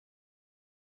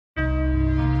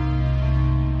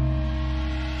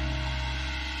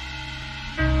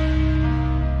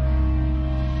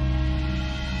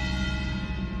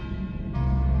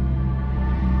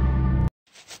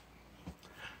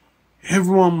Hey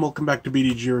everyone, welcome back to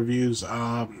BDG Reviews.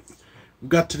 We've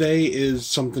got today is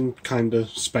something kind of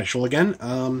special again.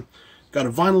 Got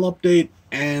a vinyl update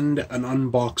and an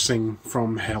unboxing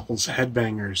from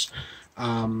Headbangers.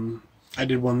 I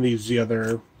did one of these the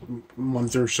other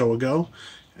month or so ago,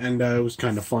 and it was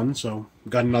kind of fun, so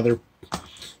got another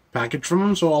package from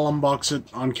them, so I'll unbox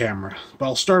it on camera. But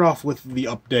I'll start off with the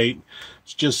update.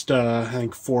 It's just, I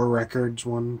think 4 records.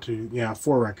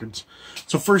 4 records.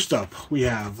 So first up, we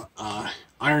have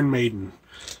Iron Maiden.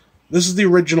 This is the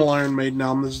original Iron Maiden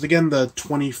album. This is, again, the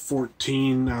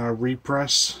 2014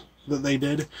 repress that they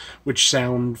did, which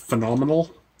sound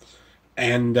phenomenal.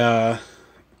 And I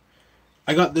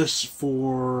got this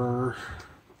for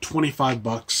 25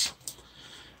 bucks.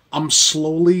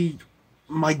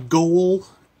 My goal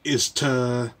is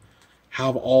to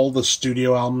have all the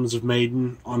studio albums of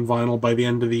Maiden on vinyl by the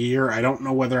end of the year. I don't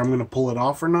know whether I'm going to pull it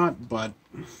off or not, but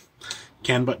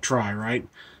can but try, right?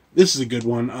 This is a good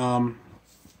one.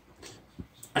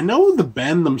 I know the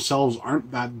band themselves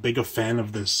aren't that big a fan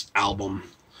of this album.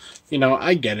 You know,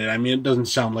 I get it. I mean, it doesn't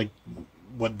sound like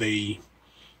what they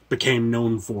became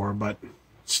known for, but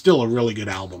still a really good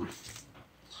album.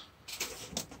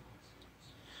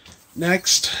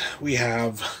 Next, we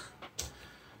have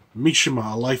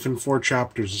Mishima, Life in 4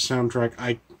 Chapters, the soundtrack.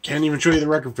 I can't even show you the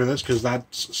record for this because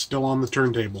that's still on the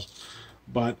turntable.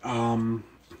 But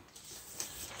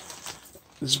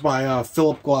this is by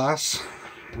Philip Glass,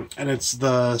 and it's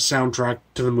the soundtrack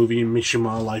to the movie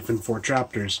Mishima, Life in 4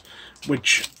 Chapters,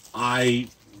 which I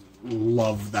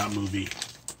love that movie.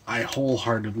 I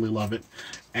wholeheartedly love it,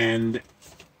 and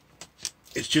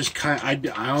it's just kind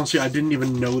of, I honestly, I didn't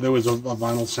even know there was a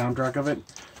vinyl soundtrack of it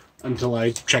until I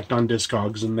checked on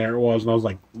Discogs, and there it was, and I was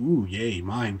like, ooh, yay,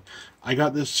 mine. I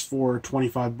got this for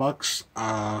 25 bucks.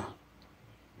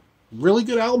 Really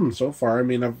good album so far. I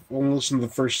mean, I've only listened to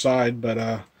the first side,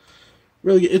 but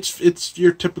really, it's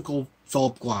your typical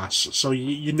Philip Glass, so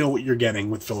you know what you're getting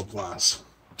with Philip Glass.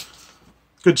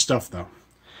 Good stuff, though.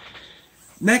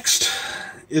 Next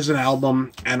is an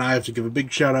album, and I have to give a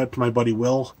big shout out to my buddy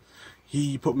Will.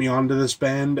 He put me onto this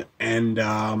band, and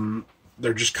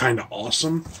they're just kind of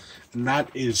awesome. And that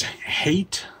is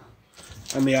Hate.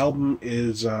 And the album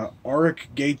is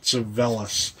Auric Gates of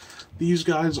Veles. These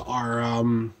guys are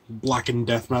blackened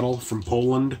death metal from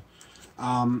Poland.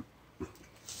 And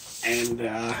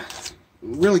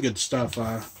really good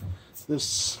stuff.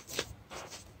 This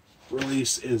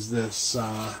release is this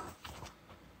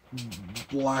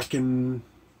black and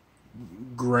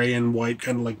gray and white,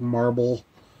 kind of like marble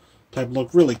type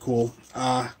look. Really cool.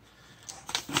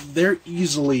 They're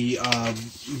easily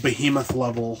behemoth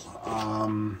level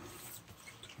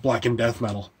black and death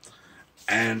metal,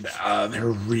 and they're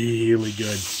really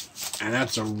good, and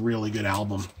that's a really good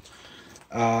album.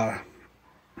 Only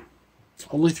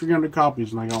 300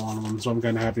 copies, and I got one of them, so I'm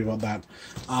kind of happy about that.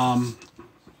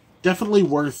 Definitely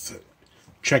worth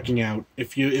checking out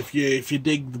if you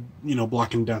dig the,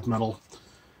 black and death metal.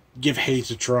 Give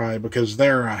Hate a try, because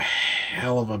they're a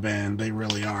hell of a band. They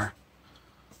really are.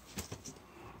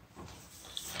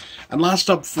 And last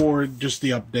up for just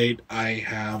the update, I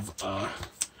have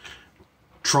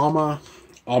Trauma,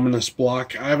 Ominous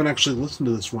Block. I haven't actually listened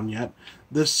to this one yet.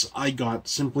 This I got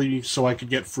simply so I could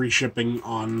get free shipping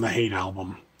on the Hate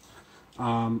album.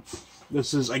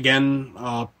 This is, again,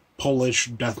 Polish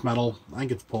death metal. I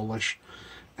think it's Polish.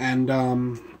 And,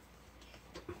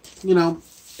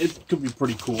 it could be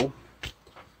pretty cool.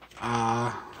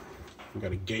 I've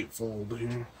got a gatefold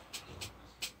here.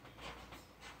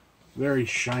 Very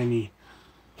shiny.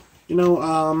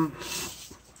 Like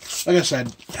I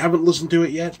said, haven't listened to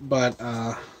it yet, but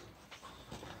I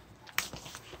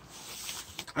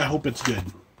hope it's good.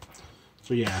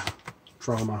 So yeah,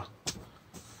 Trauma.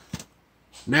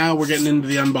 Now we're getting into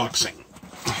the unboxing.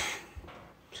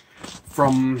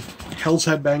 From Hell's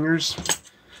Headbangers.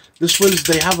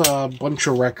 They have a bunch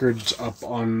of records up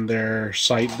on their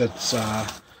site that's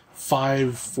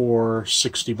 5 for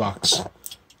 60 bucks.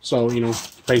 So,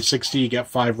 pay 60, you get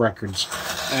 5 records.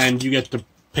 And you get to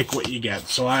pick what you get.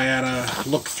 So I had to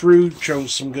look through,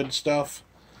 chose some good stuff.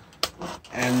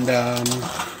 And,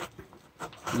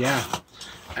 yeah.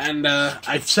 And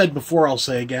I've said before, I'll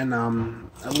say again,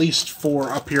 at least for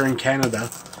up here in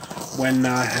Canada, when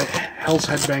Hell's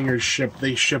Headbangers ship,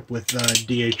 they ship with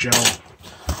DHL.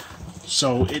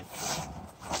 So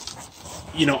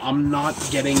I'm not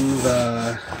getting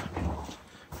the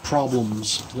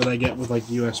problems that I get with like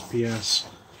USPS.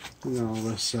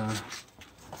 This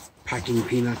packing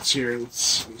peanuts here.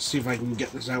 Let's see if I can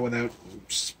get this out without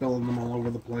spilling them all over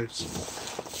the place.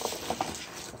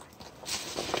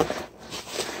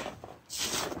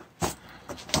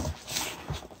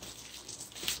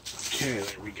 Okay,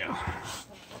 there we go.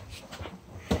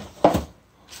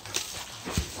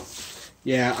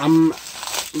 Yeah, I'm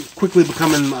quickly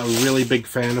becoming a really big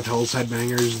fan of Hell's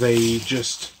Headbangers. They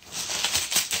just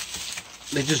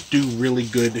do really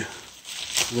good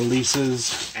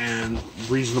releases and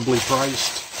reasonably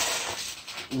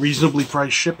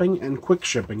priced shipping and quick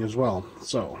shipping as well.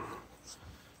 So,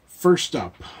 first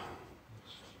up,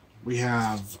 we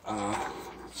have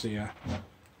let's see,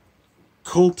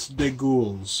 Cult de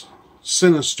Ghouls,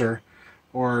 Sinister,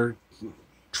 or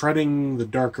Treading the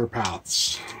Darker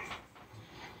Paths.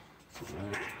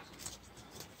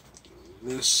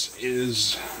 This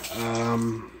is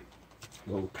oh,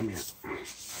 come here.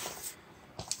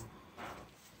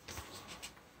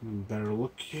 Better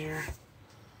look here.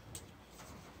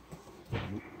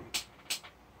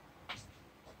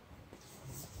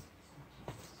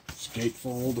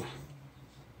 Gatefold.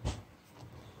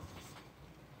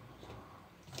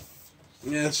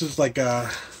 Yeah, this is like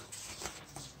a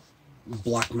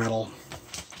black metal.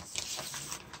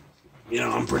 You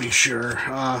know, I'm pretty sure.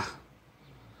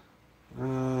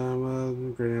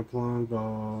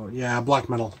 Yeah, black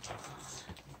metal.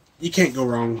 You can't go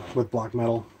wrong with black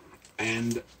metal,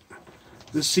 and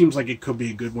this seems like it could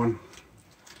be a good one.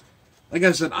 Like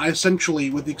I said, I essentially,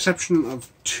 with the exception of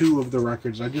 2 of the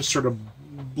records, I just sort of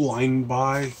blind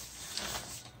buy.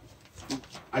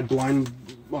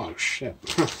 Oh shit.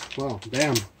 Well,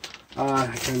 damn. I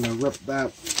kind of ripped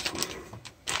that.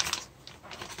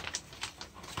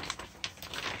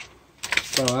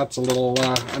 So that's a little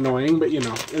annoying, but you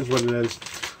know, is what it is.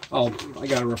 I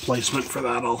got a replacement for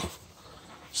that. I'll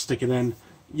stick it in.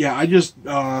 Yeah, I just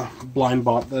blind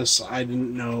bought this. I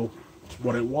didn't know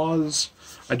what it was.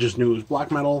 I just knew it was black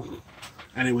metal,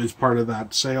 and it was part of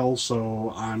that sale,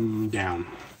 so I'm down.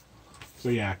 So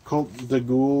yeah, Cult de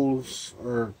Ghouls,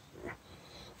 or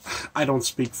I don't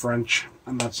speak French,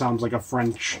 and that sounds like a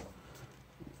French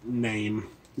name,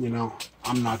 you know,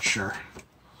 I'm not sure.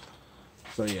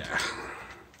 So yeah.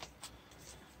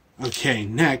 Okay,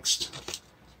 next.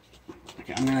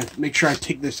 Okay, I'm gonna make sure I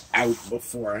take this out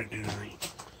before I do anything.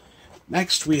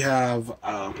 Next we have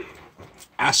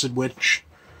Acid Witch,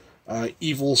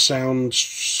 Evil Sound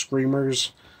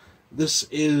Screamers. This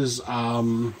is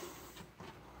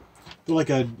like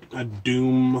a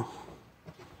Doom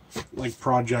like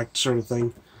project sort of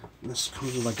thing. This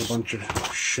comes with like a bunch of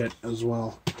shit as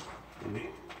well. Anything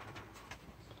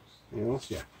else?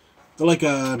 Yeah. They're like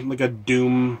a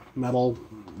Doom metal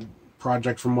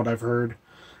project from what I've heard.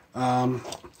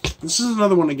 This is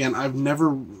another one again. I've never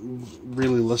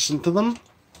really listened to them,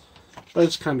 but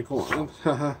it's kind of cool.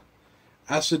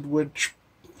 Acid Witch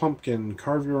Pumpkin,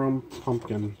 carve your own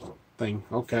pumpkin thing.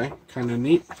 Okay, kind of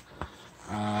neat.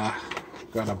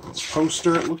 Got a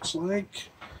poster, it looks like.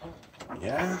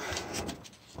 Yeah.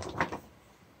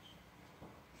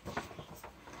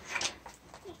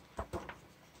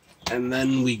 And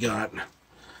then we got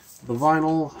the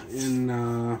vinyl in,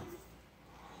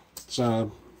 it's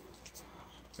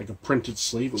like a printed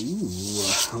sleeve.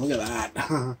 Ooh, look at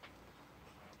that.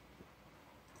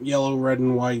 Yellow, red,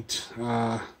 and white.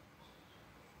 I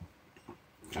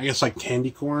guess like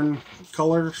candy corn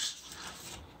colors.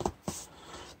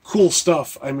 Cool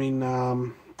stuff. I mean,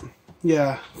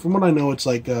 yeah, from what I know, it's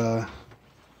like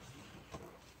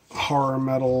horror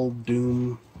metal,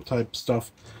 doom type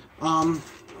stuff.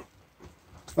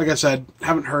 Like I said,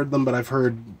 haven't heard them, but I've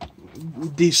heard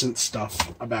decent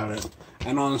stuff about it.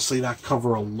 And honestly, that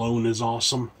cover alone is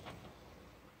awesome.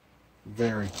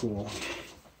 Very cool.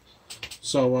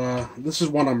 So, this is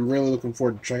one I'm really looking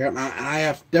forward to check out. And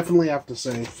I definitely have to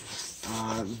say,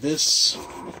 this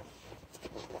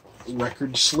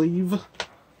record sleeve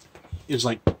is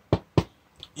like,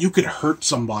 you could hurt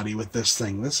somebody with this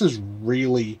thing. This is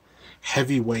really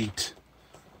heavyweight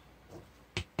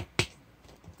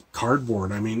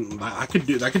cardboard. I mean, I could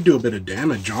do a bit of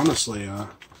damage, honestly.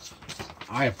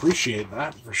 I appreciate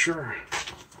that for sure.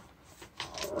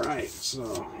 Alright,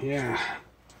 so yeah.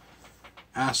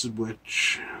 Acid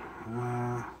Witch.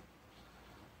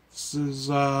 This is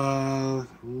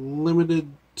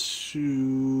limited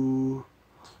to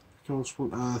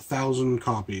 1,000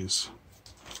 copies.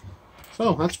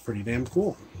 So that's pretty damn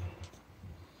cool.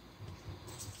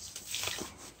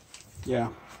 Yeah.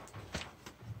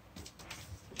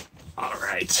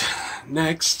 Alright,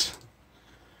 next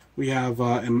we have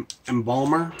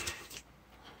Embalmer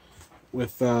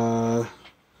with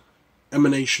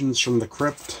Emanations from the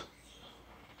Crypt.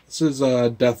 This is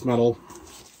death metal,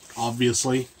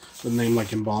 obviously, the name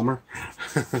like Embalmer.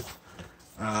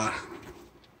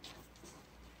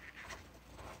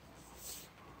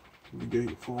 The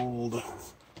gatefold.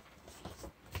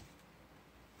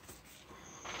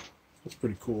 That's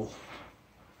pretty cool.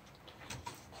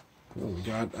 Oh, we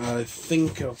got, I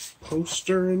think, a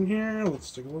poster in here.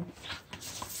 Let's take a look.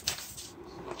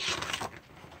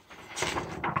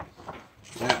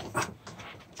 Yeah.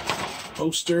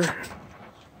 Poster.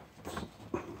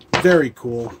 Very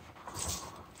cool.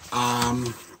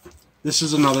 This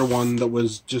is another one that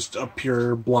was just a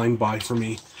pure blind buy for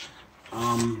me.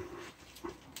 I'm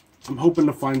hoping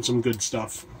to find some good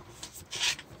stuff.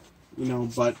 You know,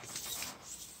 but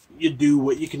you do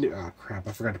what you can do. Oh, crap,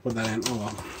 I forgot to put that in. Oh,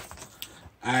 well.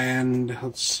 And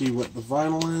let's see what the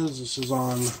vinyl is. This is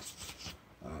on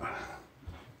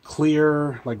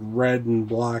clear, like red and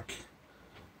black,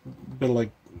 bit of like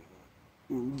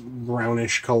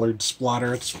brownish colored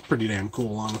splatter. It's pretty damn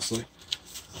cool, honestly.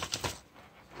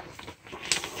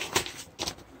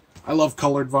 I love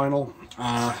colored vinyl.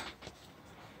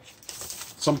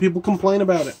 Some people complain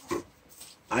about it.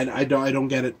 I don't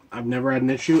get it. I've never had an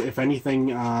issue. If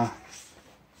anything,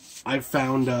 I've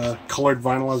found colored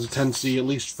vinyl has a tendency, at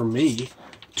least for me,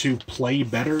 to play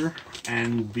better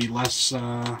and be less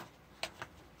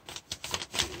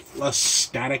less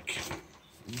static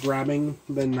grabbing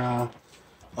than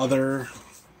other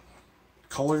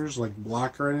colors like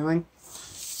black or anything.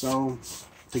 So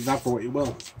take that for what you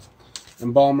will.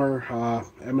 Embalmer,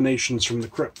 Emanations from the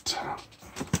Crypt.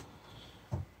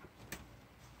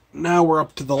 Now we're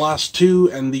up to the last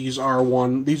two, and these are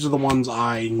the ones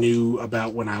I knew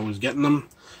about when I was getting them.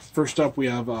 First up, we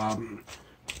have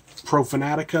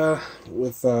Profanatica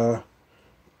with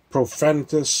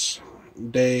Profanatus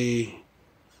de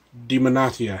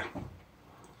Demonatia.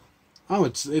 Oh,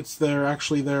 it's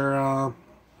their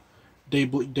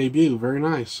debut. Very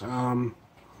nice.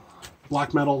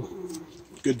 Black metal,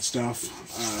 good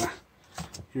stuff.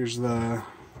 Here's the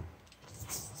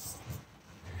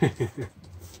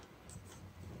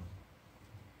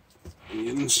the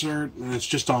insert, and it's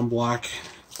just on black.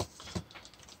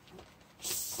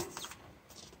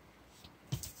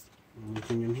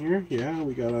 Anything in here? Yeah,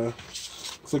 we got a.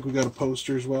 Looks like we got a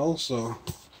poster as well. So.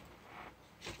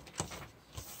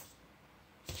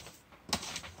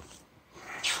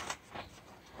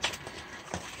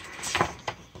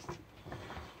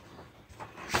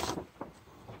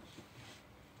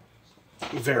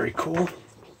 Very cool.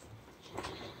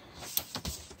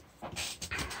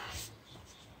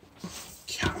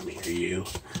 Come here, you.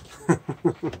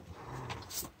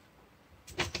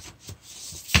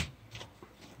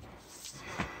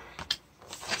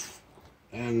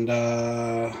 And,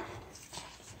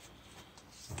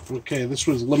 okay, this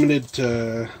was limited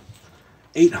to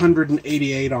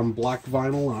 888 on black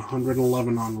vinyl and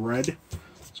 111 on red.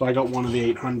 So I got one of the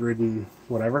 800 and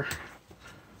whatever.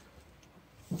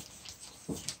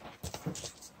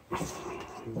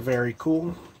 Very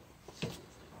cool.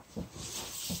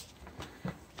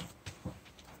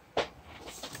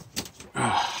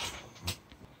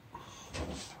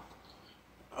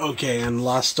 Okay, and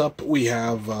last up we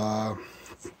have,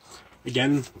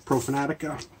 again,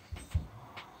 Profanatica.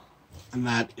 And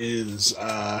that is,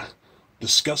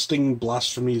 Disgusting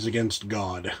Blasphemies Against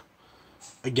God.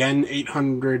 Again,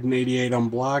 888 on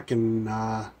black and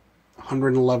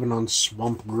 111 on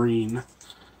swamp green.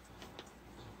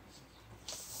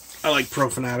 I like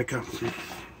Profanatica.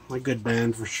 A good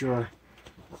band for sure.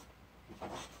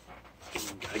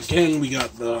 Again, we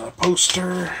got the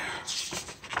poster.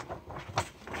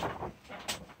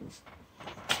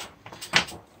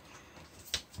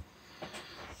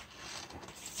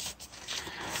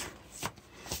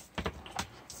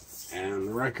 And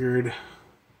the record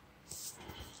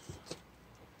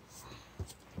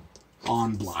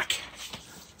on black.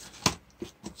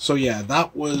 So yeah,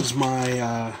 that was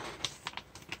my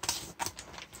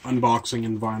unboxing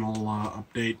and vinyl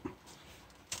update.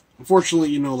 Unfortunately,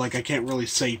 you know, like I can't really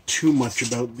say too much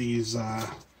about these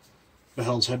the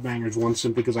Hell's Headbangers ones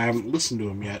simply because I haven't listened to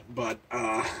them yet, but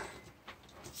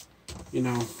you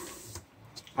know,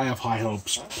 I have high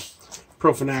hopes.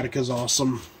 Profanatica's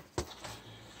awesome.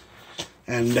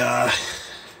 And I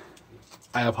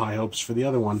have high hopes for the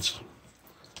other ones.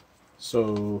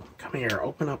 So come here,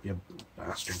 open up, you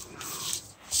bastard.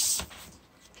 So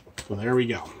there we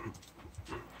go.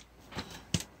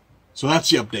 So that's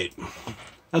the update.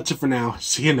 That's it for now.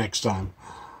 See you next time.